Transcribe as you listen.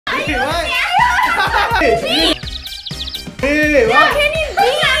Hey, How what? can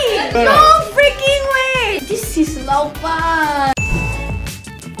it be? No freaking way! This is Lao Ban.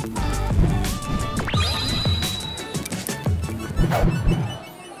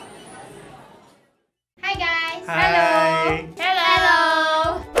 Hi guys. Hi.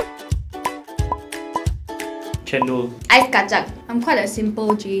 Hello. Chendol. Ice kacang. I'm quite a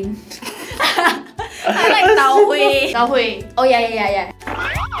simple Jane. I like tauhuay. Tauhuay. Oh yeah.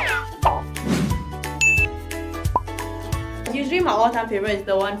 Usually my all-time favorite is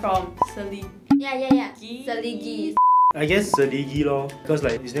the one from Selegie. Yeah. Selegie. I guess Selegie lor, because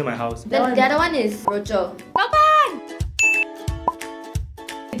like it's near my house. The other one is Rochor. Lao Ban!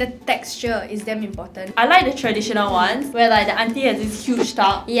 The texture is damn important. I like the traditional ones where like the auntie has this huge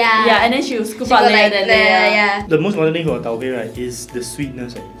tub. Yeah. Yeah, and then she will scoop She out got layer like than layer. yeah. The most important thing for tauhuay right is the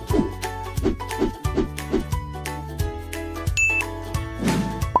sweetness. Right?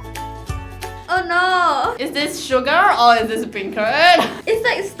 Oh no! Is this sugar or is this beancurd? It's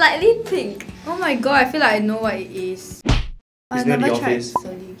like slightly pink. Oh my god, I feel like I know what it is. I've near the never tried office.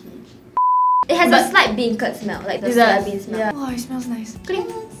 Selegie. It has a slight beancurd smell, like the It soya does, bean smell. yeah. Oh, it smells nice.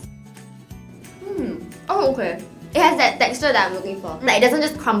 Cling. Oh, okay. It has that texture that I'm looking for. Like it doesn't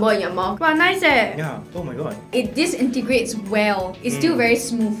just crumble in your mouth. Wow, nice eh. Yeah. Oh my god. It disintegrates well. It's still very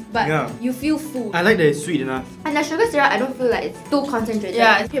smooth, but Yeah. you feel full. I like that it's sweet enough. And the sugar syrup, I don't feel like it's too concentrated.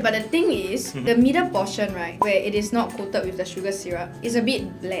 Yeah. Okay, but the thing is, the middle portion, right, where it is not coated with the sugar syrup, is a bit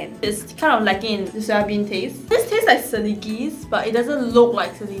bland. It's kind of lacking in the soya bean taste. This tastes like Selegie's, but it doesn't look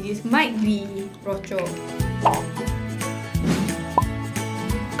like Selegie's. Might be Rochor.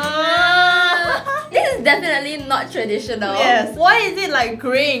 This is definitely not traditional. Yes. Why is it like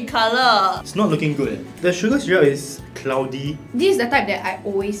grey in color? It's not looking good. The sugar syrup is cloudy. This is the type that I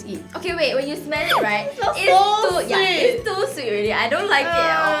always eat. Okay, wait, when you smell it, right? It's so sweet. it's too sweet already. I don't like it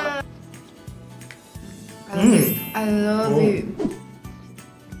at all. I love it.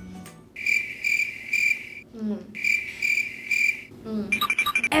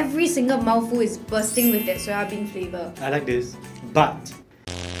 Every single mouthful is bursting with that soya bean flavor. I like this, but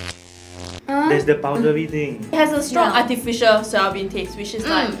there's the powdery thing. It has a strong Yeah. artificial soya bean taste, which is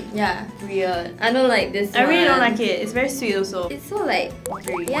like Yeah. weird. I don't like this I really don't one. like it. It's very sweet also. It's so like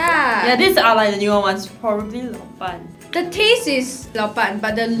watery. yeah. Yeah, these are like the newer ones. Probably Lao Ban. The taste is Lao Ban,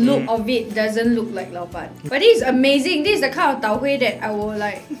 but the look of it doesn't look like Lao Ban. But this is amazing. This is the kind of tauhuay that I will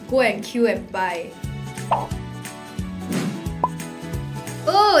like go and queue and buy.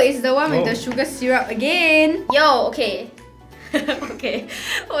 Oh, it's the one with the sugar syrup again. Yo, okay. Okay,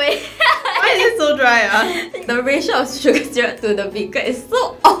 wait. Why is it so dry? The ratio of sugar syrup to the beancurd is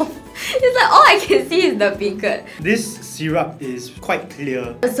so off. It's like all I can see is the beancurd. This syrup is quite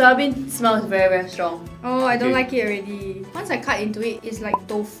clear. The soya bean smell is very, very strong. Oh, I don't Okay. like it already. Once I cut into it, it's like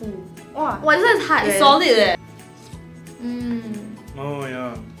tofu. Wow. Wow, this one is hard. It's solid eh. Oh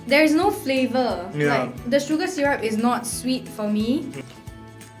yeah. There is no flavor. Yeah. Like the sugar syrup is not sweet for me.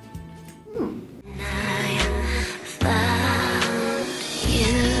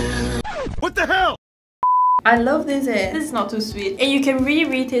 What the hell? I love this eh. This is not too sweet. And you can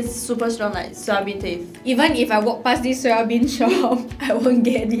really taste super strong like soya bean taste. Even if I walk past this soya bean shop, I won't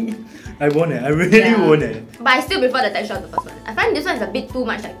get it. I won it. I really won it. But I still prefer the texture of the first one. I find this one is a bit too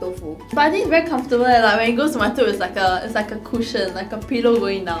much like tofu. But I think it's very comfortable eh. Like when it goes to my throat, it's like a cushion, like a pillow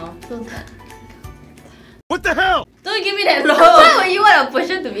going down. So What the hell? don't give me that look. Why would you want a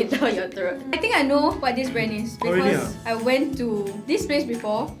portion to be down your throat? I think I know what this brand is because really, I went to this place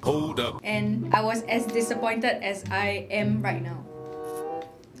before. Hold up. And I was as disappointed as I am right now.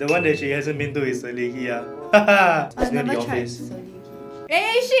 The one that she hasn't been to is Selegie. It's I've near the never tried office. Selegie.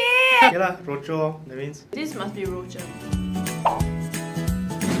 Hey shit! Okay lah, Rochor. That means. This must be Rochor.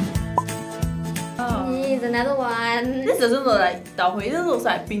 Here's another one. This doesn't look like tauhuay. This looks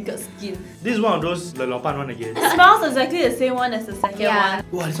like beancurd skin. This is one of those the Lao Ban one again. It smells exactly the same one as the second one.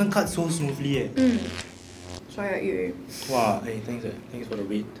 Wow, this one cut so smoothly Sorry, I eat. Wow, hey, thanks for the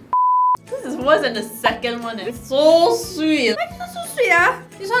wait. This is worse than the second one. It's so sweet. Why is it so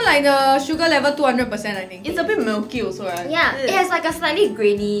sweet This one like the sugar level 200% I think. It's a bit milky also, right? Yeah, it has like a slightly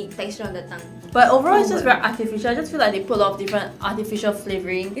grainy texture on the tongue. But overall, it's just very artificial. I just feel like they put a lot of different artificial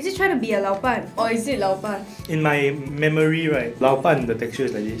flavoring. Is it trying to be a Lao Ban? Or is it Lao Ban? In my memory, right, Lao Ban, the texture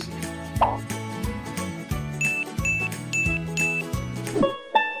is like this.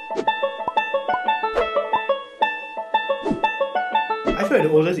 I feel like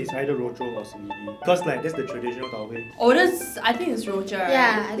the oldest is either Rochor or Selegie. Because like that's the traditional tauhuay. Oldest, I think it's Rochor.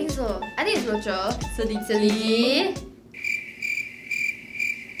 Yeah, I think so. I think it's Rochor. Selegie. Selegie.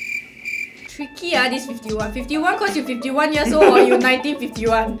 Tricky this 51. 51 cause you're 51 years old or you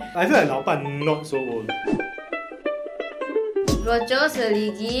 1951. I feel like Lao Ban not so old. Rochor,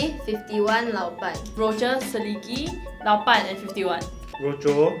 Selegie, 51, Lao Ban. Rochor, Selegie, Lao Ban, and 51.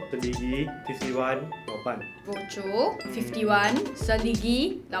 Rochor, Selegie, 51, Lao Ban. Rochor, 51,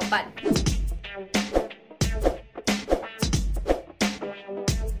 Selegie, Lao Ban.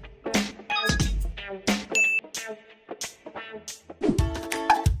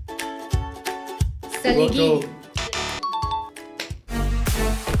 Selegie. Rochor.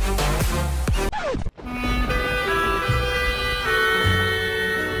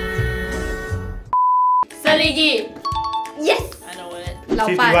 Selegie! Yes! I know it. Lao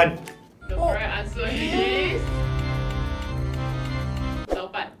Ban. 51. The correct answer is Lao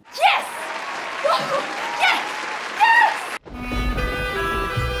Ban. Yes! Yes! Yes!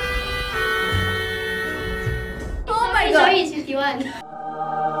 Oh my god! Sorry, it's 51.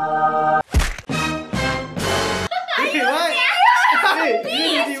 Wait, what?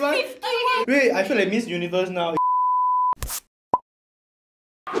 Wait, 51? Wait, I feel like Miss Universe now.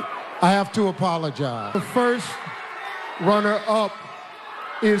 I have to apologize. The first runner-up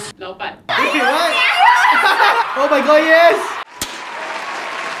is Lao Ban. Wait, what? Oh my god, yes!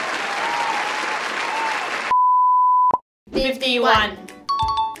 51.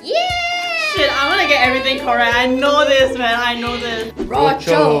 Yeah! Shit, I'm gonna get everything correct. I know this, man. I know this.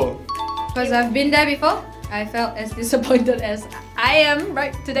 Rochor. Because I've been there before, I felt as disappointed as I am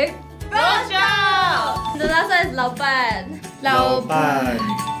right today. Rochor! The last one is Lao Ban. Lao Ban.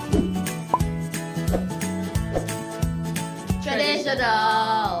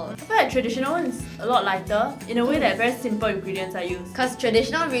 Traditional. I feel like traditional one's a lot lighter in a way that very simple ingredients are used. Because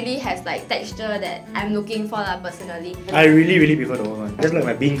traditional really has like texture that I'm looking for personally. I really prefer the old one. Just like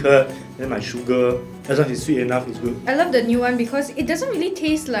my beancurd, then my sugar. As long as it's sweet enough, it's good. I love the new one because it doesn't really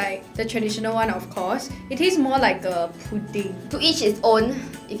taste like the traditional one, of course. It tastes more like a pudding. To each its own.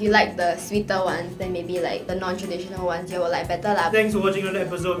 If you like the sweeter ones, then maybe like the non-traditional ones you will like better lah. Thanks for watching another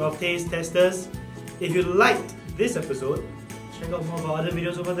episode of Taste Testers. If you liked this episode, check out more of our other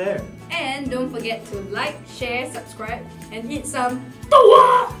videos over there. And don't forget to like, share, subscribe, and eat some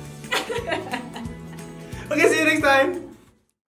tauhuay! Okay, see you next time.